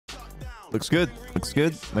Looks good. Looks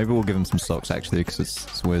good. Maybe we'll give him some socks, actually, because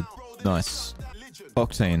it's weird. Nice.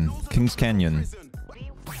 Octane. Kings Canyon.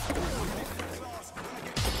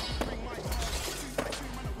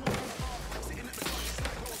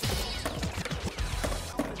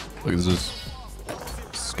 Look, this is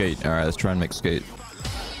skate. Alright, let's try and make skate.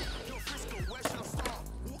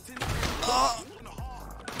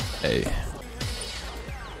 Hey.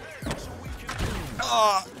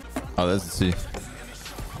 Oh, there's the C.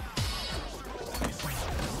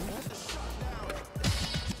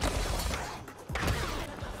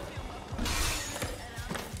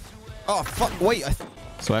 Oh, fuck. Wait.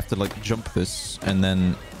 So I have to, like, jump this and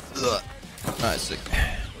then... Alright, sick.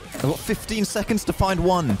 I've got 15 seconds to find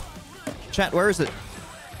one. Chat, where is it?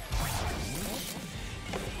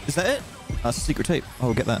 Is that it? That's a secret tape.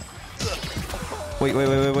 Oh, get that. Wait.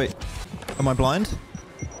 Am I blind?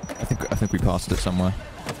 I think we passed it somewhere.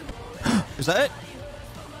 Is that it?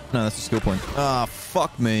 No, that's a skill point. Ah,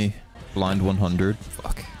 fuck me. Blind 100.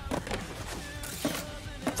 Fuck.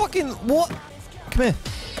 Fucking what? Come here.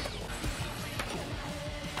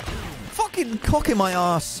 Fucking cock in my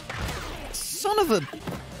ass. Son of a...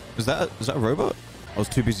 Is that a robot? I was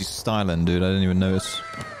too busy styling, dude. I didn't even notice.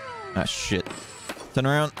 Ah, shit. Turn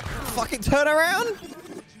around. Fucking turn around!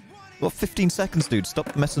 What, 15 seconds, dude?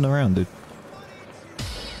 Stop messing around, dude.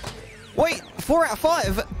 Wait! 4 out of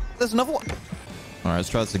 5? There's another one. Alright, let's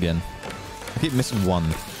try this again. I keep missing one.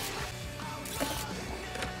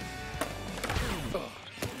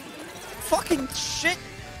 Fucking shit!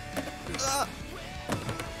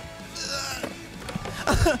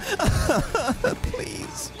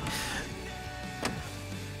 Please.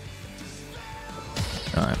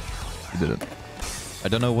 Alright, we did it. I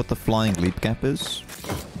don't know what the flying leap gap is.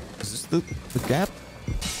 Is this the gap?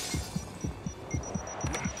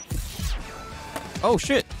 Oh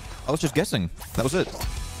shit! I was just guessing. That was it.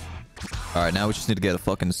 Alright, now we just need to get a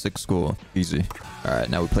fucking 6 score. Easy. Alright,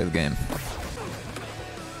 now we play the game.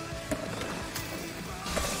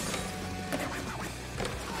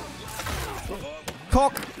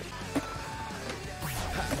 Cock!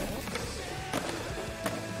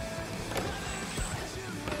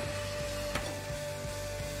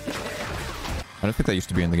 I don't think that used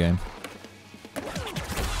to be in the game.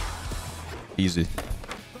 Easy.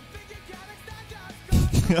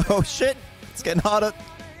 Oh shit! It's getting harder.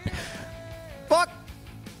 Fuck!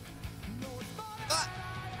 Ah.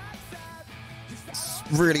 It's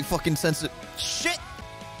really fucking sensitive. Shit!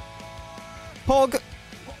 Pog!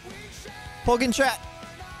 Pog in chat!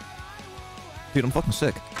 Dude, I'm fucking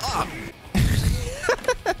sick. Ah.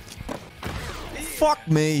 Fuck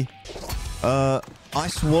me! I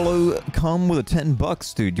swallow cum with a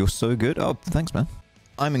 $10, dude. You're so good. Oh, thanks, man.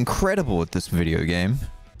 I'm incredible at this video game.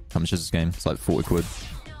 How much is this game? It's like 40 quid.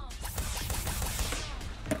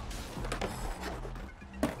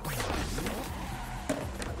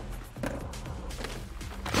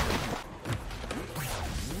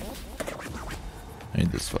 I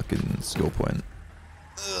need this fucking skill point.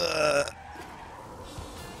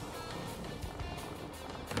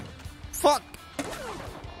 Fuck!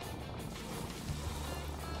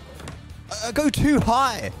 I go too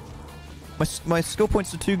high! My skill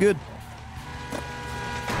points are too good.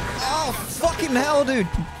 Oh, fucking hell, dude!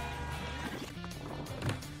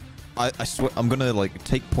 I swear, I'm gonna, like,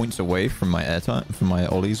 take points away from my airtime, from my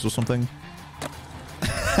ollies or something.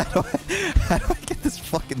 How do I get this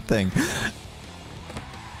fucking thing?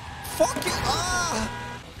 Fuck you! Ah!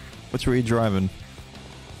 Which way are you driving?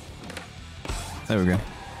 There we go.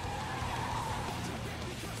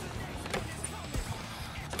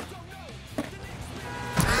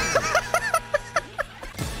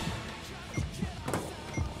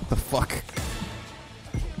 What the fuck?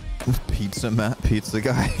 Pizza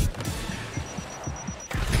guy.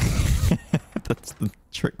 That's the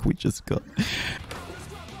trick we just got.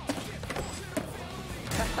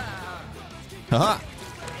 Haha!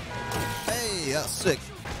 Hey, that's sick.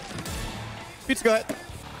 Pizza guy.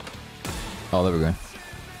 Oh, there we go.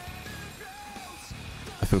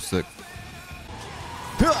 I feel sick.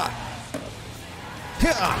 Oh,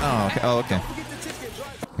 okay. Oh, okay.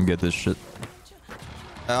 I can get this shit.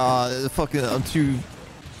 Fucking, I'm too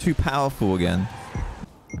powerful again.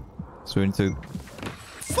 So we need to...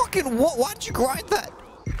 Fucking what? Why'd you grind that?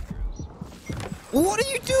 What are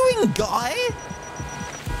you doing, guy?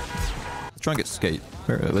 Let's try and get skate.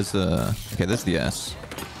 Where's the... Okay, there's the S.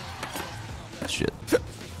 Shit.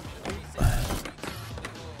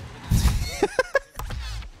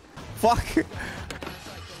 Fuck.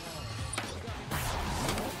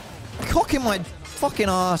 Cock in my fucking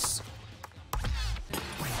ass.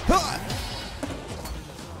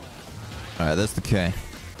 Alright, that's the K.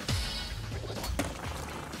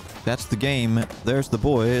 That's the game. There's the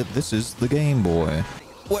boy. This is the Game Boy.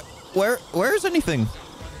 Where is anything?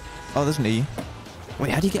 Oh, there's an E.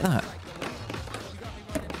 Wait, how do you get that?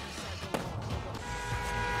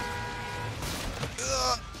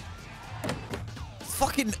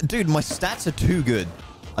 Fucking dude, my stats are too good.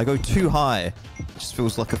 I go too high. It just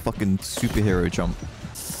feels like a fucking superhero jump.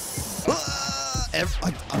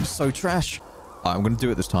 I'm so trash. I'm gonna do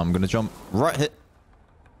it this time. I'm gonna jump right hit.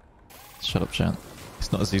 Shut up, Chan.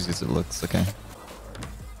 It's not as easy as it looks, okay?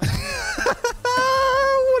 What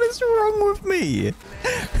is wrong with me?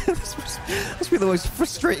 This must be the most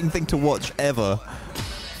frustrating thing to watch ever.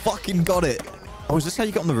 Fucking got it. Oh, is this how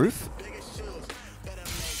you get on the roof?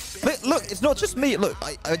 Look, it's not just me. Look,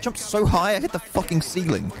 I jumped so high, I hit the fucking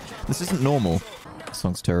ceiling. This isn't normal. This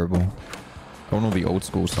song's terrible. I want all the old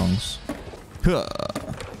school songs.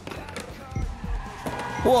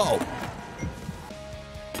 Whoa.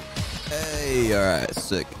 Hey, alright,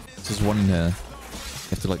 sick. There's one in here. You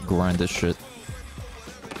have to like grind this shit.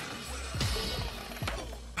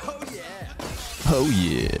 Oh yeah. Oh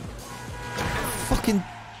yeah. Fucking.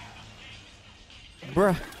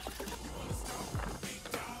 Bruh.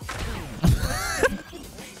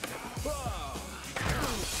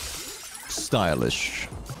 Stylish.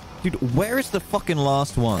 Dude, where is the fucking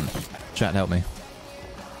last one? Chat, help me.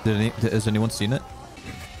 Has anyone seen it?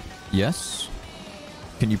 Yes?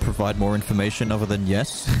 Can you provide more information other than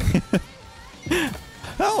yes?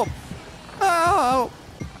 Help! Help!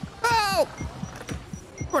 Help!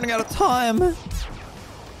 Running out of time. The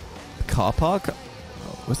car park? Oh,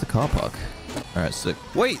 where's the car park? Alright, sick.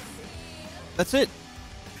 Wait! That's it!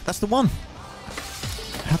 That's the one!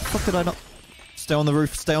 How the fuck did I not... Stay on the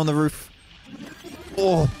roof, stay on the roof.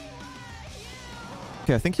 Oh!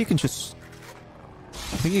 Okay, I think you can just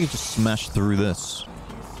smash through this.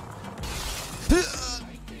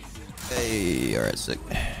 Hey, alright, sick.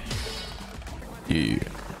 Yeah.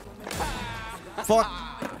 Fuck!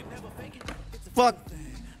 Fuck!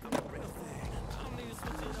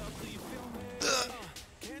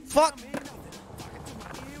 Fuck!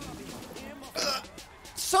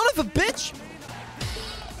 Son of a bitch!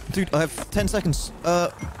 Dude, I have 10 seconds.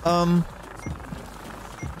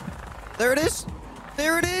 There it is!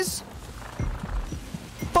 There it is!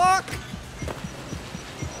 Fuck!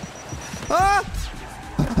 Ah!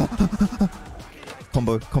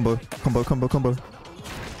 Combo. Fuck!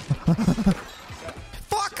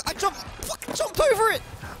 I fucking jumped over it!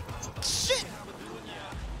 Shit!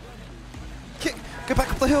 Get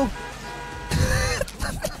back up the hill!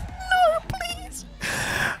 No, please!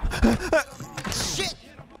 Shit!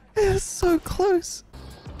 It was so close.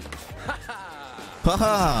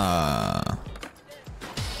 Haha!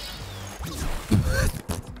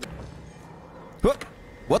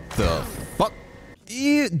 What the fuck?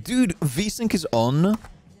 Ew, dude, VSync is on?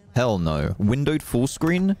 Hell no. Windowed full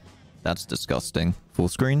screen? That's disgusting. Full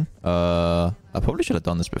screen? I probably should have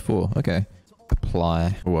done this before. Okay.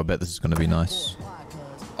 Apply. Oh, I bet this is going to be nice.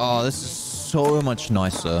 Oh, this is so much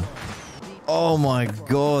nicer. Oh my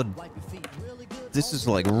god. This is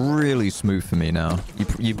like really smooth for me now.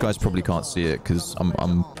 You guys probably can't see it because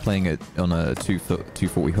I'm playing it on a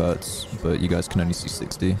 240 hertz, but you guys can only see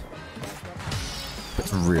 60.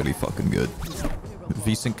 It's really fucking good.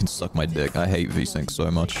 VSync can suck my dick. I hate VSync so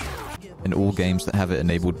much. And all games that have it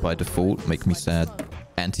enabled by default make me sad.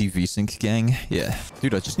 Anti-VSync gang? Yeah.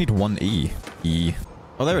 Dude, I just need one E. E.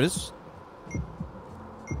 Oh, there it is.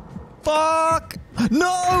 Fuck!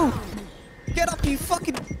 No! Get up, you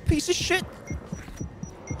fucking piece of shit!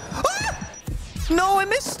 Ah! No, I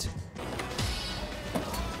missed!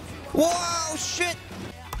 Whoa, shit!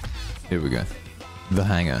 Here we go. The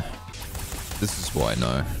hangar. This is what I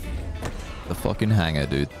know. The fucking hangar,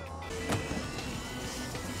 dude.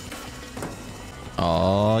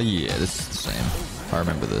 Oh yeah, this is the same. I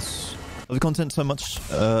remember this. Love the content so much,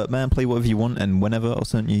 man. Play whatever you want, and whenever, I'll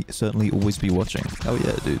certainly always be watching. Oh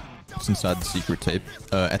yeah, dude. It's inside the secret tape.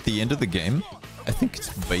 At the end of the game, I think it's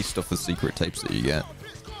based off the secret tapes that you get.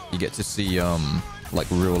 You get to see like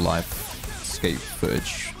real life skate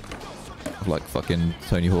footage of like fucking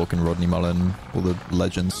Tony Hawk and Rodney Mullen, all the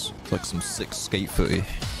legends. It's like some sick skate footy.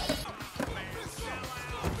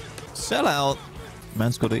 Sell out.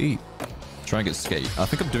 Man's got to eat. Try and get skate. I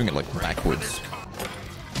think I'm doing it like backwards.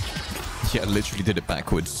 Yeah, I literally did it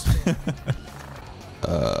backwards.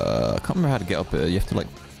 I can't remember how to get up here. You have to like...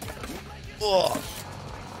 Ugh.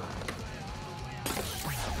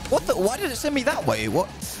 What the? Why did it send me that way? What?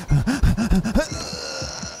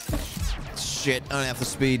 Shit, I don't have the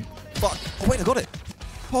speed. Fuck. Oh, wait, I got it.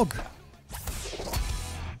 Pog.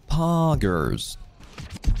 Poggers.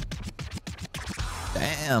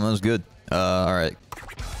 Damn, that was good. Alright.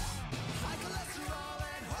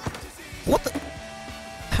 What the?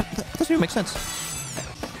 That doesn't even make sense.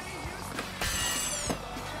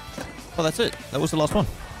 Oh, that's it. That was the last one.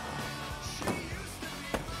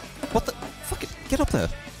 What the? Fuck it. Get up there.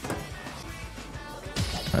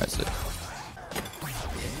 Alright, that's it.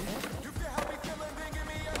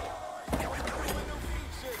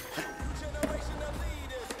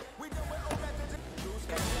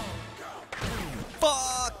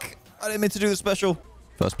 Fuck! I didn't mean to do the special.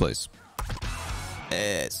 First place.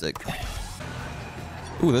 Yeah, sick.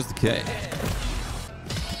 Ooh, there's the K.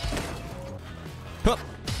 Huh.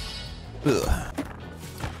 Ugh.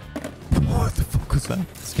 What the fuck was that?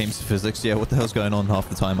 This game's physics. Yeah, what the hell's going on half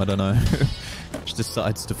the time? I don't know. Just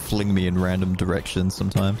decides to fling me in random directions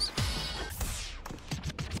sometimes.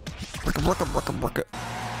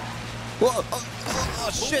 Whoa!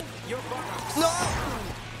 Oh, shit! No!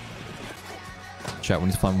 Chat, we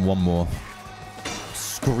need to find one more.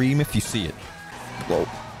 Scream if you see it. Whoa.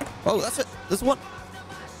 Oh, that's it. There's one.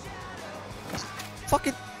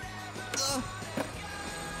 Fucking.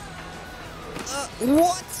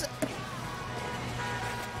 What?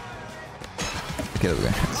 Okay, there we go.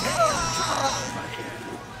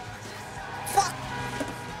 Fuck.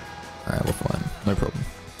 Alright, we're fine. No problem.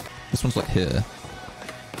 This one's like here.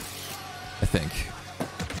 I think.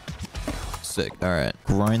 Sick. Alright.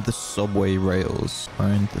 Grind the subway rails.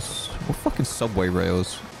 Grind this. What fucking subway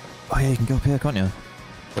rails? Oh yeah, you can go up here, can't you?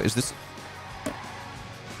 Wait, is this...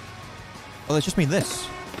 Oh, they just mean this.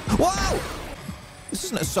 Whoa! This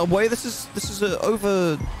isn't a subway. This is a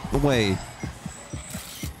over the way.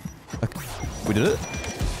 Okay. We did it.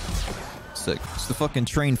 Sick. It's the fucking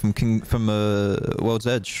train from World's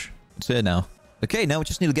Edge. It's here now. Okay, now we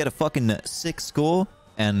just need to get a fucking 6 score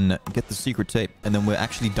and get the secret tape, and then we're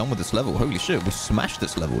actually done with this level. Holy shit, we smashed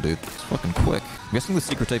this level, dude. It's fucking quick. I'm guessing the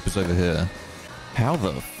secret tape is over here. How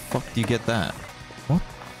the fuck do you get that? What?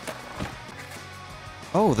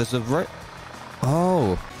 Oh, there's a right...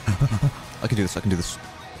 Oh. I can do this, I can do this.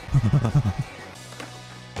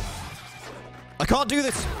 I can't do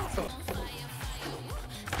this!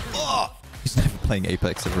 Oh! He's never playing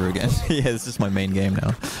Apex ever again. Yeah, this is my main game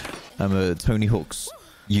now. I'm a Tony Hawk's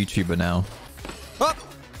YouTuber now. Oh!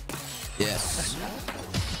 Yes.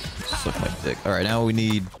 Suck my dick. Alright, now we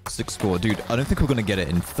need 6 score. Dude, I don't think we're gonna get it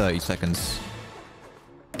in 30 seconds.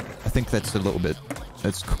 I think that's a little bit...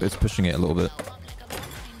 It's pushing it a little bit.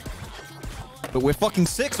 But we're fucking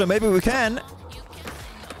 6, so maybe we can.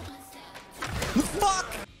 Fuck!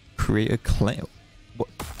 Create a claim. What?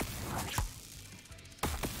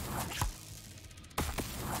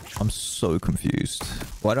 I'm so confused.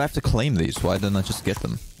 Why do I have to claim these? Why didn't I just get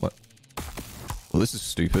them? What? Well, this is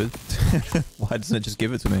stupid. Why doesn't it just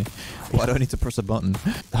give it to me? Why do I need to press a button?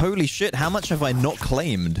 Holy shit, how much have I not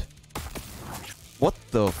claimed? What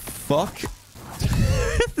the fuck?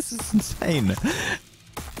 This is insane.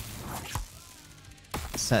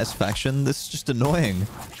 Satisfaction? This is just annoying.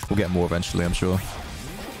 We'll get more eventually, I'm sure.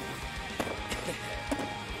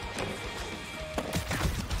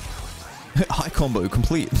 High combo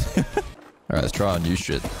complete. Alright, let's try our new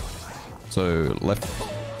shit. So, left...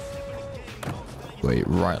 Wait,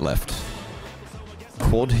 right, left.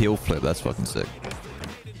 Quad heel flip, that's fucking sick.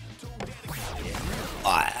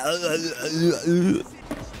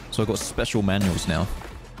 So I've got special manuals now.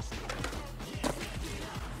 I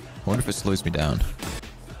wonder if it slows me down.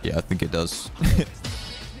 Yeah, I think it does.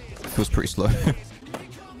 Feels pretty slow.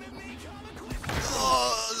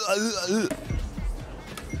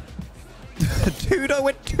 Dude, I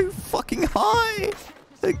went too fucking high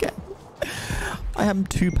again. I am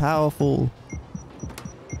too powerful.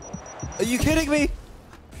 Are you kidding me?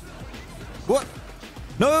 What?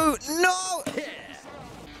 No, no!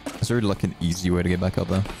 Is there like an easy way to get back up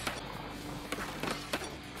there?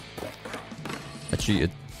 I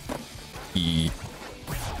cheated. E.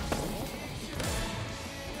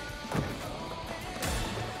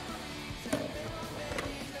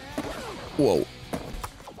 Whoa.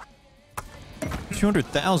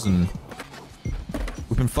 200,000.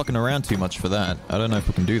 We've been fucking around too much for that. I don't know if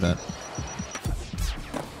we can do that.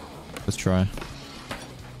 Let's try.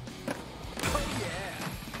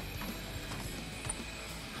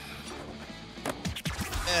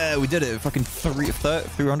 Yeah, we did it. Fucking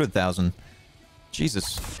 300,000.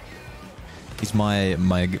 Jesus. He's my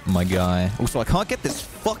guy. Also, I can't get this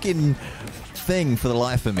fucking thing for the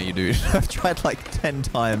life of me, dude. I've tried like 10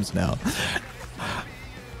 times now.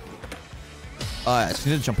 I just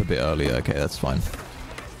need to jump a bit earlier. Okay, that's fine.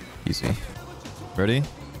 Easy. Ready?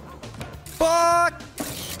 Fuck!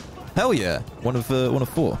 Hell yeah! One of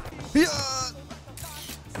 4. Yeah!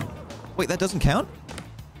 Wait, that doesn't count?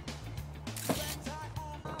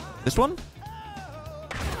 This one?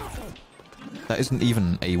 That isn't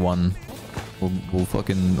even A1. We'll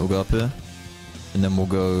go up here. And then we'll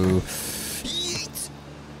go... Yeet!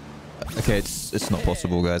 Okay, it's not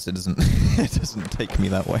possible, guys. It doesn't it doesn't take me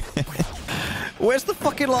that way. Where's the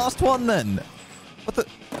fucking last one then? What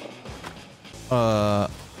the...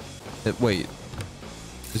 wait.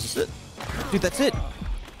 Is this it? Dude, that's it.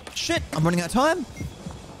 Shit, I'm running out of time.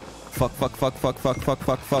 Fuck. Fuck!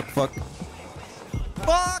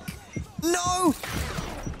 No!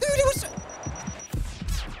 Dude, it was...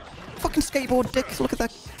 Fucking skateboard dick. Look at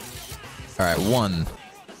that. Alright, 1.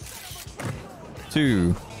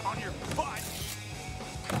 2.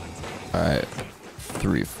 Alright.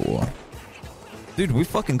 3, 4. Dude, we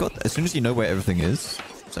fucking got that. As soon as you know where everything is,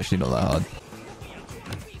 it's actually not that hard.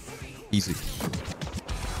 Easy.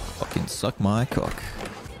 Fucking suck my cock.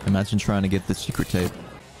 Imagine trying to get the secret tape.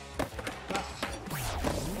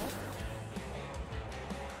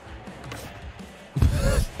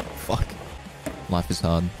 Fuck. Life is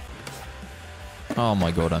hard. Oh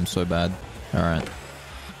my god, I'm so bad. Alright.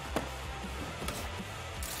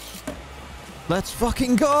 Let's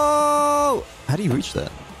fucking go! How do you reach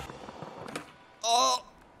that? Oh!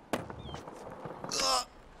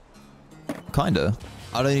 Kinda.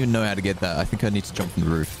 I don't even know how to get that. I think I need to jump from the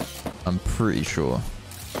roof. I'm pretty sure.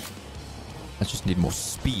 I just need more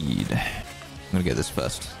speed. I'm gonna get this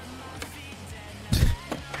first.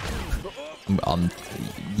 I'm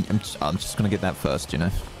just gonna get that first, you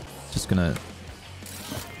know? Just gonna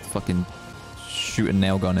fucking shoot a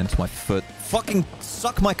nail gun into my foot. Fucking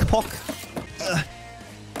suck my cock!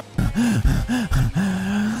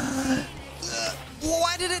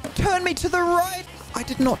 Why did it turn me to the right? I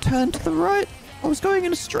did not turn to the right. I was going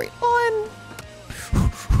in a straight line.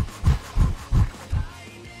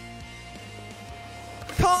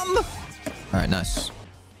 Come! Alright, nice.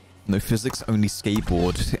 No physics, only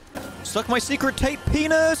skateboard. Suck my secret tape,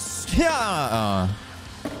 penis! Yeah!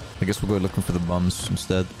 I guess we'll go looking for the bums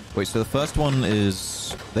instead. Wait, so the first one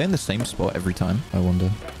is... They're in the same spot every time, I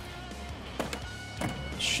wonder.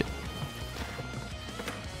 Shit.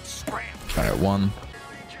 Alright, 1.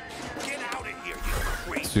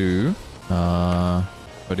 2.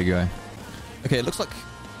 Where'd he go? Okay, it looks like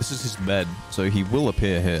this is his bed, so he will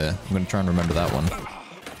appear here. I'm gonna try and remember that one.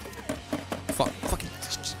 Fucking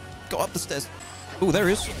go up the stairs. Oh, there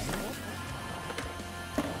he is.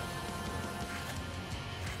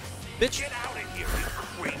 Bitch.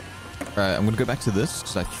 Alright, I'm gonna go back to this,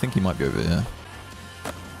 because I think he might be over here.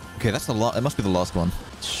 Okay, that's the last. It must be the last one.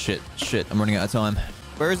 Shit, I'm running out of time.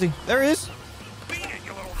 Where is he? There he is!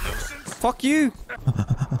 Fuck you!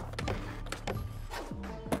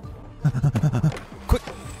 Quick!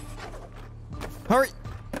 Hurry!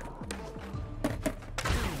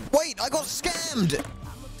 Wait, I got scammed!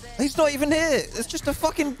 He's not even here! It's just a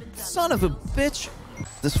fucking son of a bitch!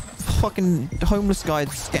 This fucking homeless guy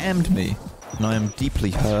scammed me. And I am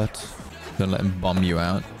deeply hurt. Gonna let him bum you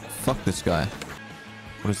out. Fuck this guy.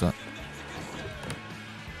 What is that?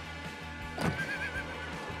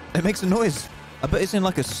 It makes a noise. I bet it's in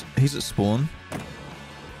like a... He's at spawn.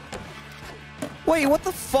 Wait, what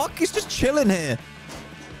the fuck? He's just chilling here.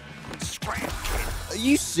 Are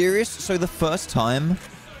you serious? So the first time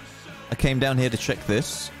I came down here to check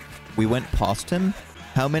this, we went past him.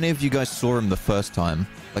 How many of you guys saw him the first time?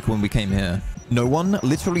 Like when we came here? No one?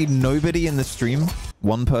 Literally nobody in the stream?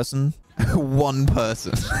 One person? One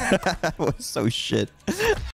person. That was so shit.